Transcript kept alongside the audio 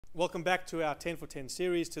Welcome back to our 10 for 10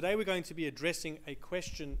 series. Today we're going to be addressing a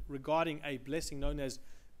question regarding a blessing known as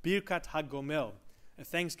Birkat Gomel, a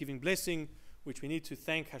thanksgiving blessing which we need to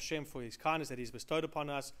thank Hashem for His kindness that He's bestowed upon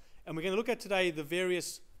us. And we're going to look at today the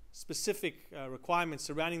various specific requirements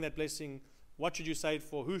surrounding that blessing. What should you say it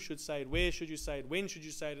for? Who should say it? Where should you say it? When should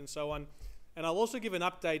you say it? And so on. And I'll also give an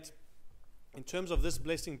update in terms of this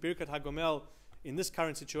blessing, Birkat Gomel, in this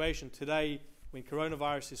current situation today when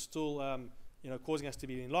coronavirus is still causing us to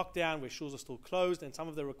be in lockdown, where shuls are still closed, and some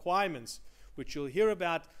of the requirements which you'll hear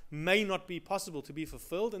about may not be possible to be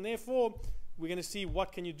fulfilled. And therefore, we're going to see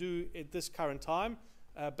what can you do at this current time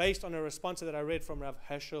based on a response that I read from Rav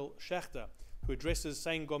Hershel Schechter, who addresses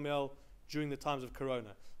saying Gomel during the times of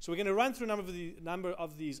Corona. So we're going to run through a number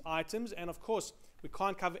of these items, and of course, we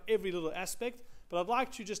can't cover every little aspect, but I'd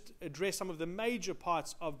like to just address some of the major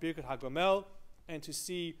parts of Birkat Gomel and to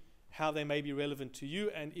see how they may be relevant to you,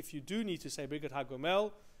 and if you do need to say Birkat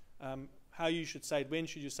Gomel, how you should say it, when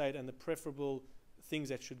should you say it, and the preferable things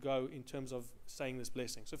that should go in terms of saying this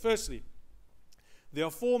blessing. So firstly, there are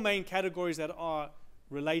four main categories that are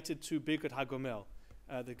related to Birkat Gomel.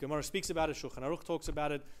 The Gemara speaks about it, Shulchan Aruch talks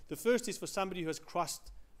about it. The first is for somebody who has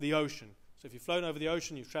crossed the ocean. So if you've flown over the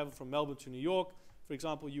ocean, you've traveled from Melbourne to New York, for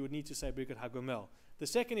example, you would need to say Birkat Gomel. The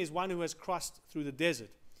second is one who has crossed through the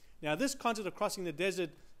desert. Now this concept of crossing the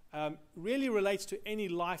desert really relates to any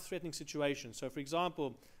life-threatening situation. So, for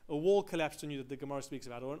example, a wall collapsed on you that the Gemara speaks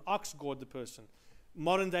about, or an ox gored the person.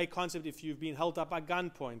 Modern-day concept, if you've been held up by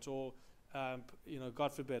gunpoint, or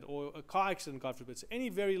God forbid, or a car accident, God forbid. So any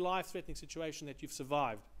very life-threatening situation that you've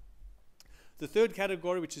survived. The third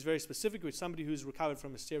category, which is very specific, which is somebody who's recovered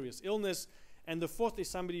from a serious illness, and the fourth is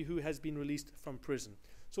somebody who has been released from prison.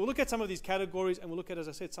 So we'll look at some of these categories, and we'll look at, as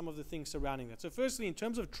I said, some of the things surrounding that. So firstly, in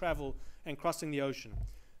terms of travel and crossing the ocean,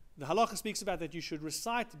 the halacha speaks about that you should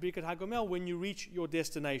recite Birkat Gomel when you reach your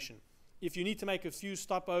destination. If you need to make a few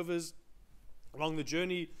stopovers along the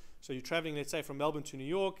journey, so you're traveling, let's say, from Melbourne to New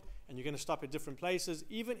York, and you're going to stop at different places,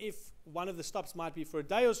 even if one of the stops might be for a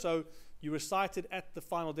day or so, you recite it at the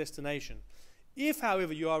final destination. If,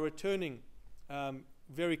 however, you are returning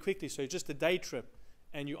very quickly, so just a day trip,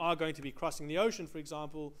 and you are going to be crossing the ocean, for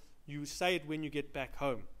example, you say it when you get back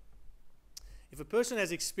home. If a person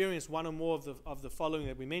has experienced one or more of the following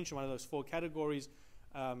that we mentioned, one of those four categories,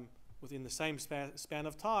 within the same span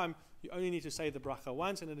of time, you only need to say the bracha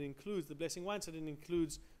once, and it includes the blessing once, and it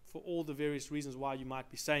includes for all the various reasons why you might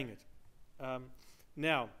be saying it.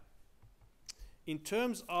 Now, in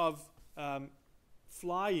terms of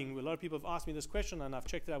flying, a lot of people have asked me this question, and I've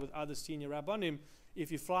checked it out with other senior rabbanim. If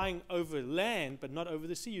you're flying over land but not over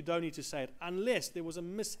the sea, you don't need to say it unless there was a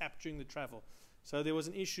mishap during the travel. So there was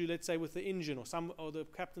an issue, let's say, with the engine, or the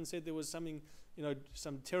captain said there was something,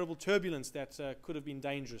 some terrible turbulence that could have been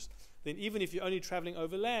dangerous. Then even if you're only traveling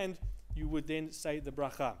over land, you would then say the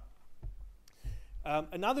bracha.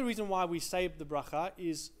 Another reason why we say the bracha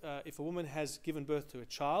is if a woman has given birth to a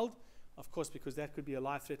child, of course, because that could be a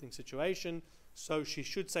life-threatening situation, so she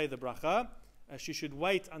should say the bracha. She should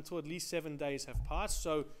wait until at least 7 days have passed.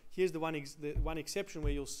 So here's the one exception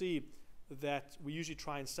where you'll see that we usually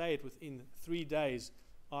try and say it within 3 days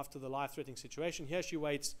after the life-threatening situation. Here she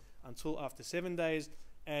waits until after 7 days,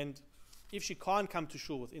 and if she can't come to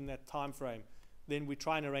shul within that time frame, then we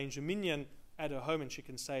try and arrange a minyan at her home, and she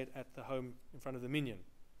can say it at the home in front of the minyan.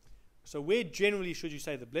 So where generally should you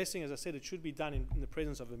say the blessing? As I said, it should be done in the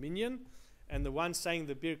presence of a minyan, and the one saying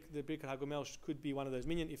the Birkat Gomel could be one of those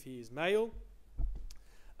minyan if he is male.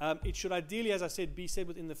 It should ideally, as I said, be said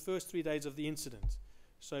within the first 3 days of the incident.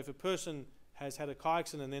 So if a person has had a car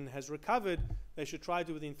accident and then has recovered, they should try to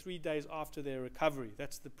do it within 3 days after their recovery.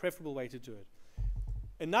 That's the preferable way to do it.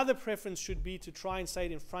 Another preference should be to try and say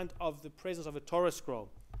it in front of the presence of a Torah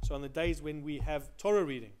scroll. So on the days when we have Torah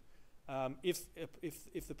reading,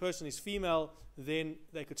 if the person is female, then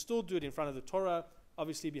they could still do it in front of the Torah,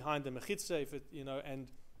 obviously behind the mechitza, and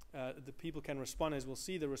the people can respond, as we'll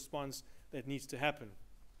see the response that needs to happen.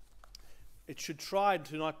 It should try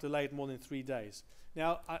to not delay it more than 3 days.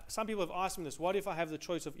 Now, some people have asked me this: what if I have the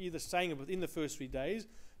choice of either saying it within the first 3 days,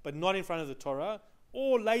 but not in front of the Torah,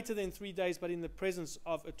 or later than 3 days, but in the presence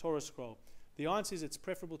of a Torah scroll? The answer is it's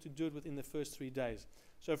preferable to do it within the first 3 days.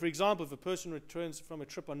 So, for example, if a person returns from a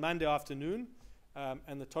trip on Monday afternoon,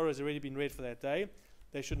 and the Torah has already been read for that day,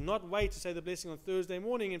 they should not wait to say the blessing on Thursday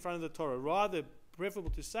morning in front of the Torah. Rather,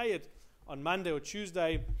 preferable to say it on Monday or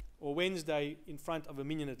Tuesday or Wednesday in front of a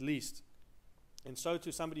minyan at least. And so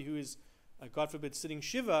to somebody who is, God forbid, sitting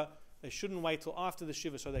Shiva, they shouldn't wait till after the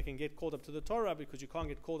Shiva so they can get called up to the Torah, because you can't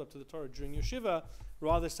get called up to the Torah during your Shiva.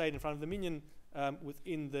 Rather say it in front of the minyan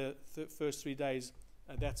within the first 3 days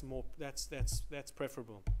that's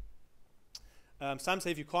preferable. Some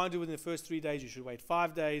say if you can't do it within the first 3 days, you should wait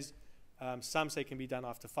 5 days. Some say it can be done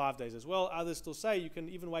after 5 days as well. Others still say you can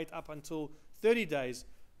even wait up until 30 days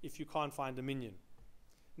if you can't find a minyan.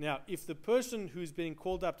 Now, if the person who's being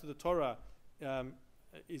called up to the Torah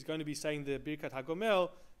is going to be saying the Birkat Hagomel,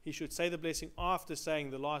 he should say the blessing after saying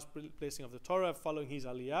the last blessing of the Torah, following his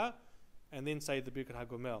Aliyah, and then say the Birkat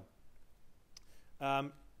Hagomel.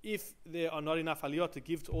 If there are not enough Aliyot to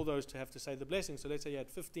give to all those to have to say the blessing, so let's say you had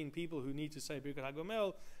 15 people who need to say Birkat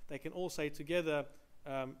Hagomel, they can all say together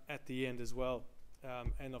at the end as well.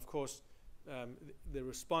 And of course, the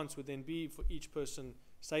response would then be for each person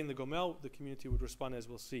saying the Gomel, the community would respond as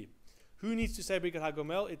we'll see. Who needs to say Birkat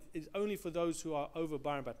HaGomel? It is only for those who are over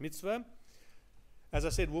bar and bat mitzvah. As I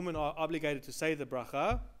said, women are obligated to say the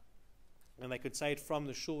bracha, and they could say it from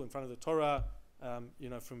the shul in front of the Torah,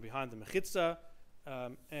 from behind the mechitza.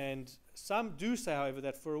 And some do say, however,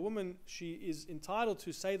 that for a woman, she is entitled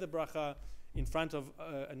to say the bracha in front of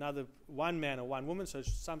another one man or one woman. So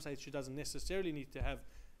some say she doesn't necessarily need to have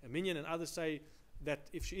a minyan, and others say that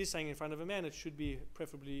if she is saying in front of a man, it should be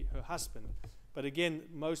preferably her husband. But again,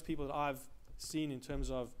 most people that I've seen in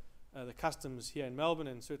terms of the customs here in Melbourne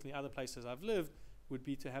and certainly other places I've lived would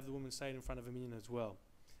be to have the woman say it in front of a minyan as well.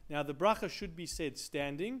 Now, the bracha should be said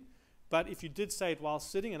standing, but if you did say it while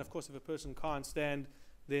sitting, and of course if a person can't stand,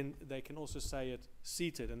 then they can also say it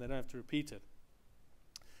seated and they don't have to repeat it.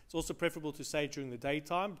 It's also preferable to say it during the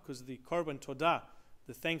daytime because the Korban Todah,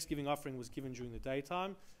 the thanksgiving offering, was given during the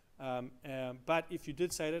daytime. But if you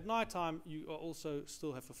did say it at night time, you also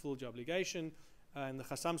still have fulfilled your obligation. And the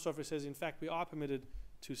Chassam Sofer says, in fact, we are permitted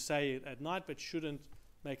to say it at night, but shouldn't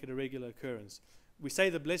make it a regular occurrence. We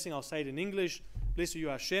say the blessing, I'll say it in English. Blessed are you,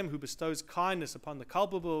 Hashem, who bestows kindness upon the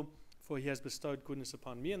culpable, for he has bestowed goodness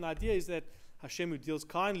upon me. And the idea is that Hashem, who deals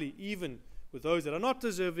kindly even with those that are not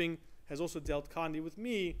deserving, has also dealt kindly with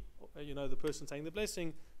me, the person saying the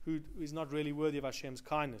blessing, who is not really worthy of Hashem's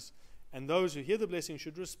kindness. And those who hear the blessing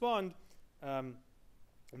should respond,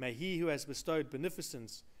 may he who has bestowed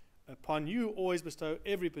beneficence upon you always bestow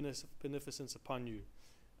every beneficence upon you.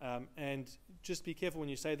 And just be careful when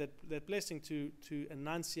you say that blessing to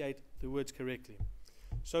enunciate the words correctly.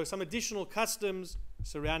 So some additional customs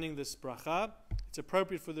surrounding this bracha. It's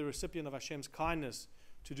appropriate for the recipient of Hashem's kindness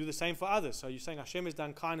to do the same for others. So you're saying Hashem has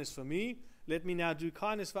done kindness for me, let me now do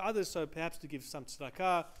kindness for others, so perhaps to give some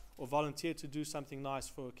tzedakah or volunteer to do something nice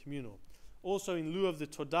for a communal. Also, in lieu of the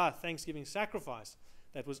Todah, thanksgiving sacrifice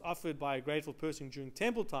that was offered by a grateful person during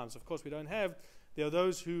temple times, of course we don't have, there are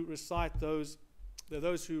those who recite the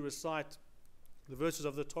verses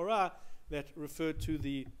of the Torah that refer to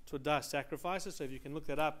the Todah sacrifices. So if you can look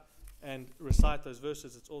that up and recite those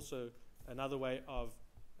verses, it's also another way of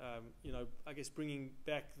bringing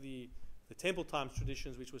back the temple times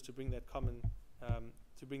traditions, which was to bring that Korban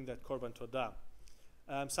Todah.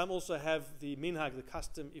 Some also have the minhag, the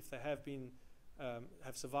custom, if they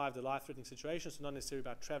have survived a life-threatening situation, so not necessarily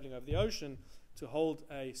about traveling over the ocean, to hold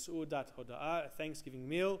a su'udat hoda'ah, a Thanksgiving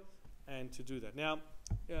meal, and to do that. Now,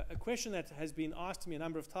 a question that has been asked to me a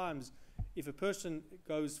number of times, if a person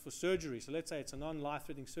goes for surgery, so let's say it's a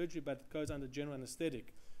non-life-threatening surgery, but it goes under general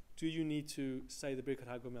anesthetic, do you need to say the Birkat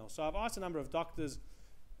HaGomel? So I've asked a number of doctors,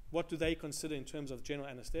 what do they consider in terms of general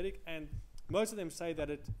anesthetic? And most of them say that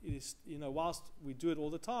it is, whilst we do it all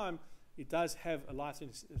the time, it does have a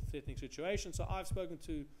life-threatening situation. So I've spoken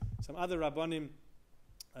to some other Rabbanim,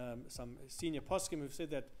 some senior poskim, who've said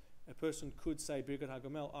that a person could say Birkat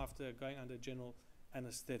HaGomel after going under general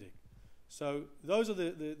anesthetic. So those are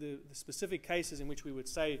the specific cases in which we would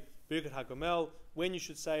say Birkat HaGomel, when you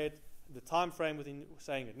should say it, the time frame within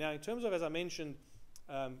saying it. Now, in terms of, as I mentioned,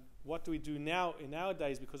 what do we do now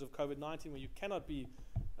nowadays because of COVID-19, where you cannot be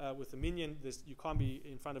with a minyan, you can't be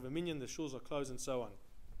in front of a minyan, the shuls are closed and so on.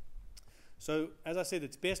 So, as I said,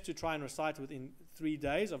 it's best to try and recite within 3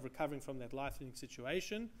 days of recovering from that life-threatening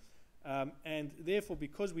situation. And therefore,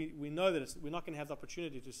 because we know that we're not going to have the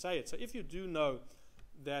opportunity to say it, so if you do know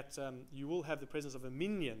that you will have the presence of a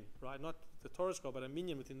minyan, right, not the Torah scroll, but a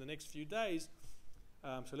minyan within the next few days,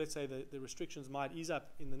 so let's say the restrictions might ease up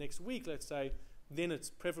in the next week, let's say, then it's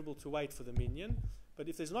preferable to wait for the minyan. But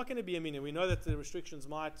if there's not going to be a minyan, we know that the restrictions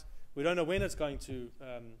we don't know when it's going to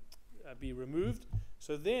be removed.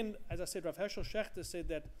 So then, as I said, Rav Hershel Schachter said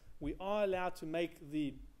that we are allowed to make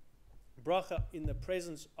the bracha in the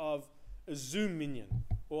presence of a Zoom minyan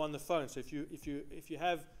or on the phone. So if you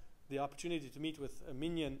have the opportunity to meet with a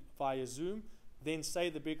minyan via Zoom, then say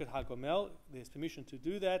the Birkat HaGomel. There's permission to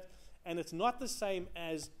do that. And it's not the same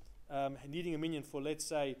as needing a minyan for, let's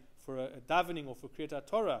say, for a davening or for Kriyat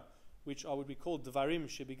Torah, which would be called Dvarim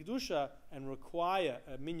Shebikdusha, and require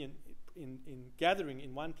a minyan in gathering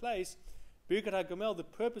in one place, Birkat HaGomel, the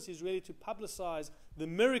purpose is really to publicize the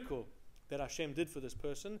miracle that Hashem did for this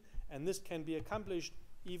person, and this can be accomplished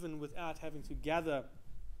even without having to gather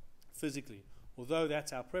physically. Although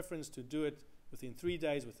that's our preference, to do it within 3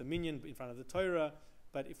 days with a minyan in front of the Torah.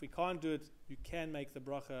 But if we can't do it, you can make the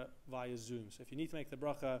bracha via Zoom. So if you need to make the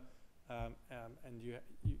bracha, and you're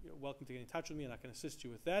welcome to get in touch with me, and I can assist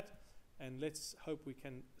you with that. And let's hope we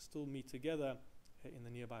can still meet together in the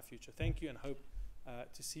nearby future. Thank you, and hope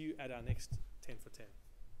to see you at our next 10 for 10.